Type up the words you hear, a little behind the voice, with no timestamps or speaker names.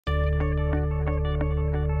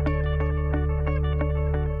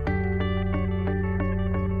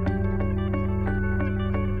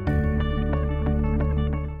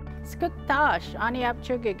Skuktash, Aniap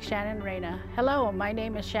Chugig, Shannon Reina. Hello, my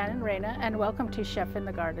name is Shannon Reina and welcome to Chef in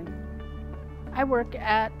the Garden. I work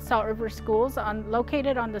at Salt River Schools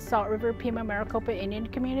located on the Salt River Pima Maricopa Indian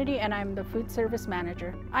community, and I'm the food service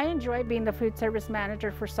manager. I enjoy being the food service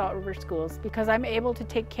manager for Salt River Schools because I'm able to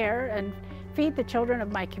take care and feed the children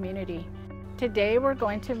of my community. Today we're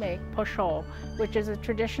going to make Poshol, which is a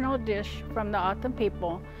traditional dish from the O'odham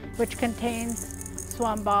people, which contains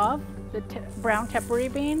swambav, the brown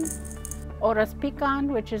tepary bean, oras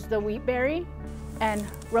pecan, which is the wheat berry, and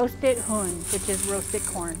roasted hun, which is roasted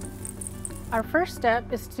corn. Our first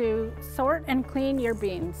step is to sort and clean your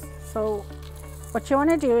beans. So what you want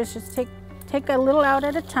to do is just take a little out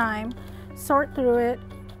at a time, sort through it,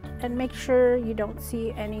 and make sure you don't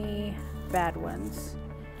see any bad ones.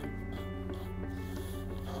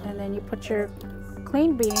 And then you put your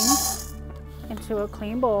clean beans into a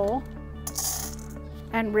clean bowl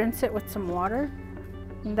and rinse it with some water.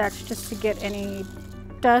 And that's just to get any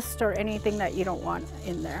dust or anything that you don't want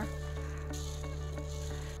in there.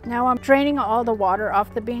 Now I'm draining all the water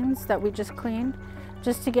off the beans that we just cleaned,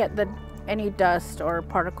 just to get any dust or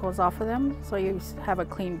particles off of them, so you have a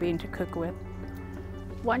clean bean to cook with.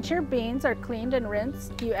 Once your beans are cleaned and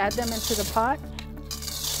rinsed, you add them into the pot.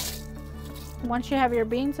 Once you have your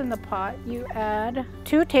beans in the pot, you add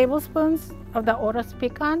 2 tablespoons of the oras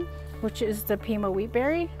pecan, which is the Pima wheat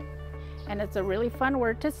berry. And it's a really fun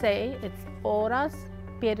word to say. It's oras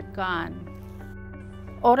pecan.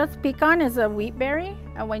 Oras pecan is a wheat berry,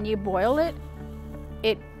 and when you boil it,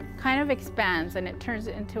 it kind of expands and it turns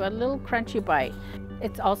it into a little crunchy bite.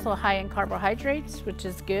 It's also high in carbohydrates, which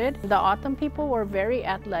is good. The O'odham people were very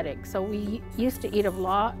athletic, so we used to eat a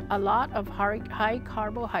lot of high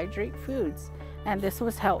carbohydrate foods, and this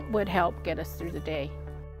would help get us through the day.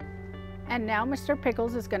 And now Mr.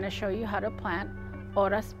 Pickles is going to show you how to plant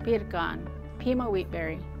oras pecan, Pima wheat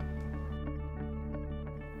berry.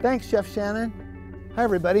 Thanks, Chef Shannon. Hi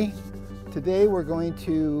everybody. Today we're going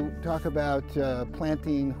to talk about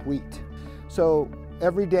planting wheat. So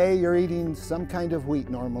every day you're eating some kind of wheat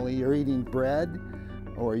normally. You're eating bread,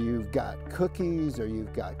 or you've got cookies, or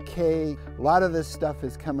you've got cake. A lot of this stuff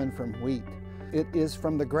is coming from wheat. It is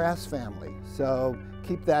from the grass family, so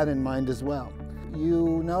keep that in mind as well.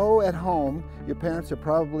 You know, at home, your parents are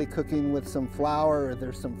probably cooking with some flour, or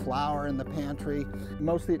there's some flour in the pantry.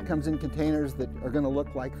 Mostly it comes in containers that are going to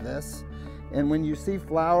look like this. And when you see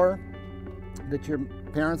flour that your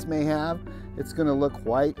parents may have, it's going to look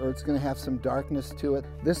white, or it's going to have some darkness to it.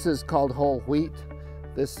 This is called whole wheat.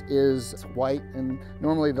 This is white, and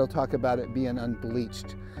normally they'll talk about it being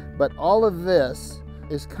unbleached. But all of this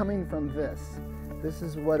is coming from this. This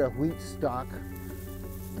is what a wheat stalk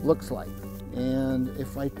looks like. And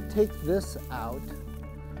if I take this out,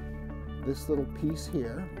 this little piece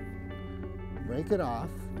here, break it off,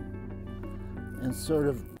 and sort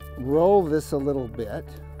of roll this a little bit,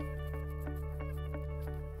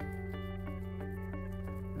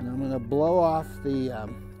 and I'm going to blow off the,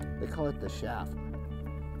 they call it the shaft.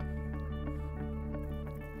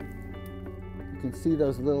 You can see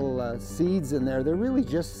those little seeds in there. They're really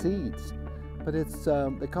just seeds, but it's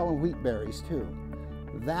they call them wheat berries too.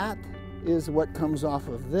 That is what comes off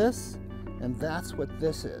of this, and that's what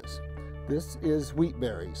this is. This is wheat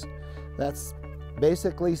berries. That's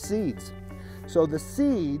basically seeds. So the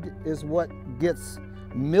seed is what gets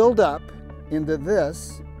milled up into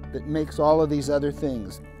this that makes all of these other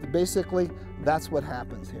things. Basically, that's what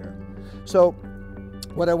happens here. So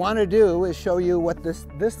what I want to do is show you what this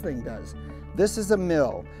thing does. This is a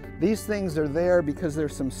mill. These things are there because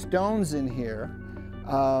there's some stones in here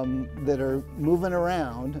that are moving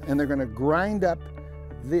around, and they're going to grind up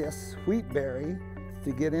this wheat berry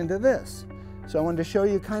to get into this. So I wanted to show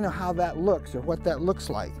you kind of how that looks, or what that looks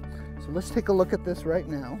like. So let's take a look at this right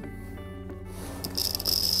now.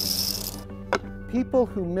 People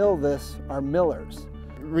who mill this are millers.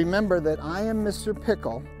 Remember that I am Mr.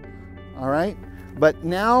 Pickle, all right? But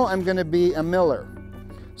now I'm going to be a miller.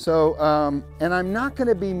 So, and I'm not going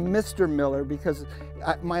to be Mr. Miller because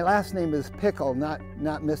my last name is Pickle, not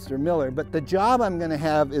Mr. Miller. But the job I'm going to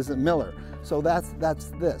have is a miller. So that's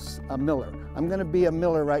this, a miller. I'm going to be a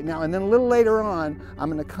miller right now, and then a little later on, I'm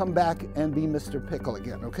going to come back and be Mr. Pickle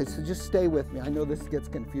again. Okay, so just stay with me. I know this gets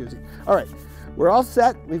confusing. All right, we're all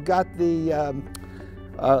set. We've got the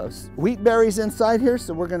wheat berries inside here,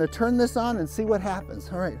 so we're going to turn this on and see what happens.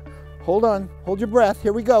 All right, hold on, hold your breath.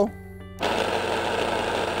 Here we go.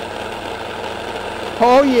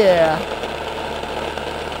 Oh yeah.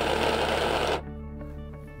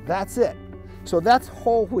 That's it. So that's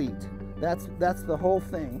whole wheat. That's the whole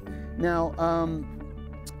thing. Now,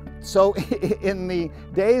 So in the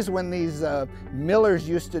days when these millers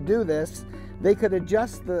used to do this, they could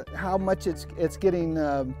adjust how much it's getting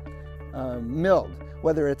milled.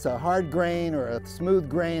 Whether it's a hard grain or a smooth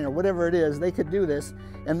grain or whatever it is, they could do this.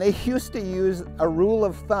 And they used to use a rule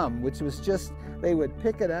of thumb, which was just, they would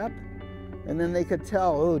pick it up and then they could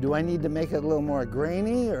tell, oh, do I need to make it a little more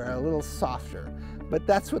grainy or a little softer? But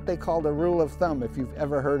that's what they called a rule of thumb, if you've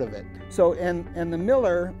ever heard of it. So, and the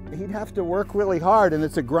miller, he'd have to work really hard, and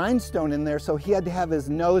it's a grindstone in there, so he had to have his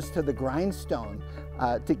nose to the grindstone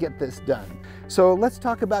to get this done. So let's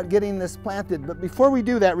talk about getting this planted. But before we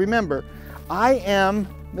do that, remember, I am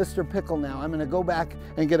Mr. Pickle now. I'm going to go back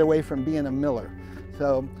and get away from being a miller.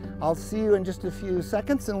 So I'll see you in just a few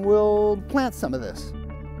seconds and we'll plant some of this.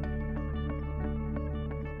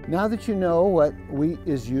 Now that you know what wheat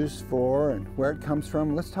is used for and where it comes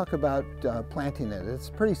from, let's talk about planting it. It's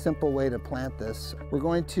a pretty simple way to plant this. We're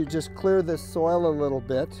going to just clear this soil a little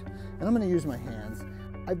bit, and I'm going to use my hands.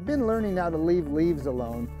 I've been learning how to leave leaves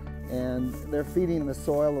alone, and they're feeding the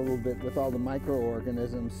soil a little bit with all the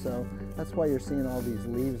microorganisms, so that's why you're seeing all these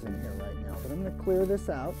leaves in here right now. But I'm going to clear this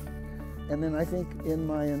out, and then I think in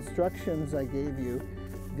my instructions I gave you,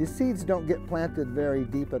 the seeds don't get planted very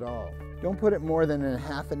deep at all. Don't put it more than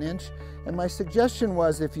 ½ an inch. And my suggestion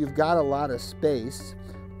was, if you've got a lot of space,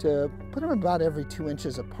 to put them about every 2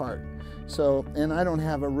 inches apart. So, and I don't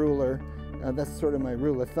have a ruler, that's sort of my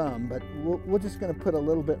rule of thumb, but we're just going to put a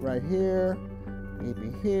little bit right here,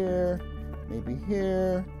 maybe here, maybe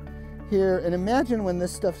here, here. And imagine when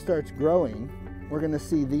this stuff starts growing, we're going to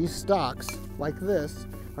see these stalks like this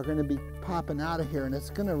are going to be popping out of here, and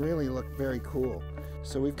it's going to really look very cool.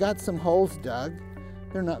 So we've got some holes dug.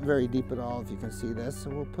 They're not very deep at all, if you can see this. So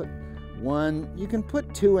we'll put one. You can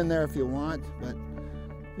put 2 in there if you want, but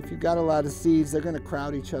if you've got a lot of seeds, they're going to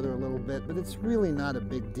crowd each other a little bit, but it's really not a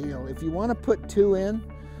big deal. If you want to put 2 in,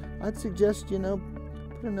 I'd suggest, you know,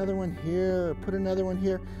 put another one here, or put another one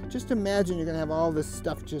here. Just imagine you're going to have all this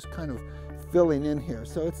stuff just kind of filling in here.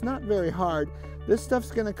 So it's not very hard. This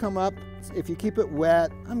stuff's going to come up. If you keep it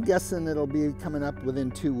wet, I'm guessing it'll be coming up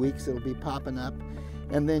within 2 weeks. It'll be popping up.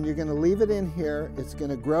 And then you're going to leave it in here. It's going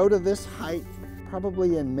to grow to this height,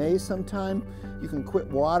 probably in May sometime. You can quit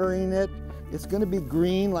watering it. It's going to be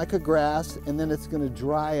green like a grass, and then it's going to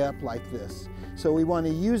dry up like this. So we want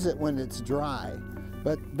to use it when it's dry.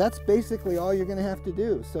 But that's basically all you're going to have to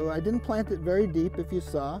do. So I didn't plant it very deep, if you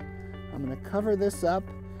saw. I'm going to cover this up.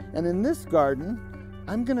 And in this garden,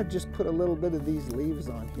 I'm going to just put a little bit of these leaves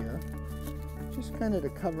on here, just kind of to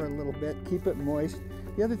cover a little bit, keep it moist.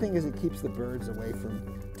 The other thing is it keeps the birds away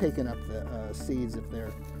from taking up the seeds.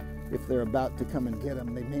 If they're about to come and get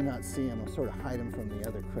them, they may not see them. We'll sort of hide them from the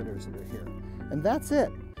other critters that are here. And that's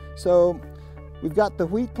it. So we've got the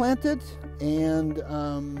wheat planted, and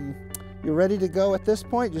you're ready to go at this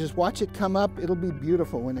point. You just watch it come up. It'll be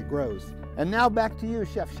beautiful when it grows. And now back to you,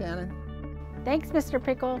 Chef Shannon. Thanks, Mr.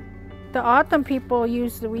 Pickle. The O'odham people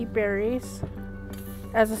use the wheat berries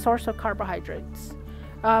as a source of carbohydrates.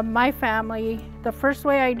 My family, the first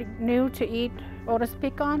way I knew to eat otis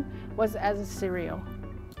pecan was as a cereal.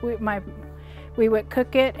 We would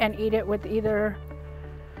cook it and eat it with either,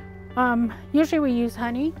 usually we use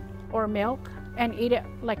honey or milk, and eat it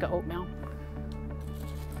like an oatmeal.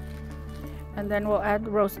 And then we'll add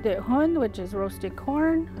roasted hun, which is roasted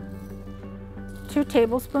corn, 2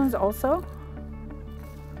 tablespoons also.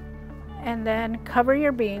 And then cover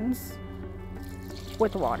your beans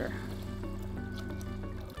with water.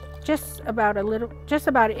 Just about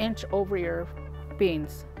an inch over your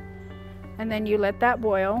beans. And then you let that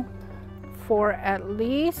boil for at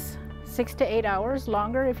least 6 to 8 hours,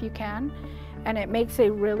 longer if you can. And it makes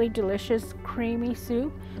a really delicious creamy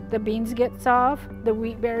soup. The beans get soft, the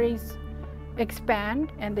wheat berries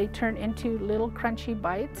expand, and they turn into little crunchy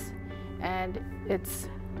bites. And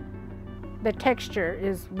the texture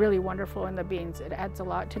is really wonderful in the beans. It adds a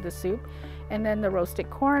lot to the soup. And then the roasted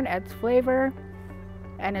corn adds flavor,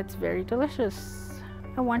 and it's very delicious.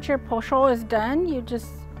 And once your poshol is done, you just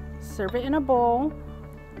serve it in a bowl.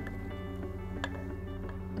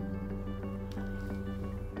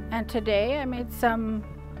 And today I made some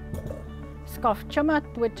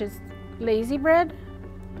skofchamat, which is lazy bread.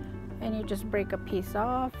 And you just break a piece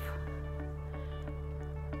off.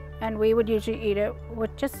 And we would usually eat it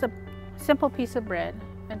with just a simple piece of bread.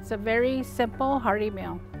 It's a very simple, hearty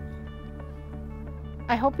meal.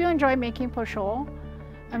 I hope you enjoy making poshol.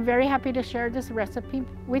 I'm very happy to share this recipe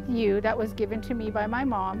with you that was given to me by my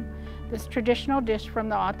mom, this traditional dish from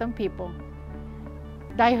the O'odham people.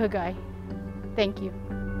 Dai Hugai. Thank you.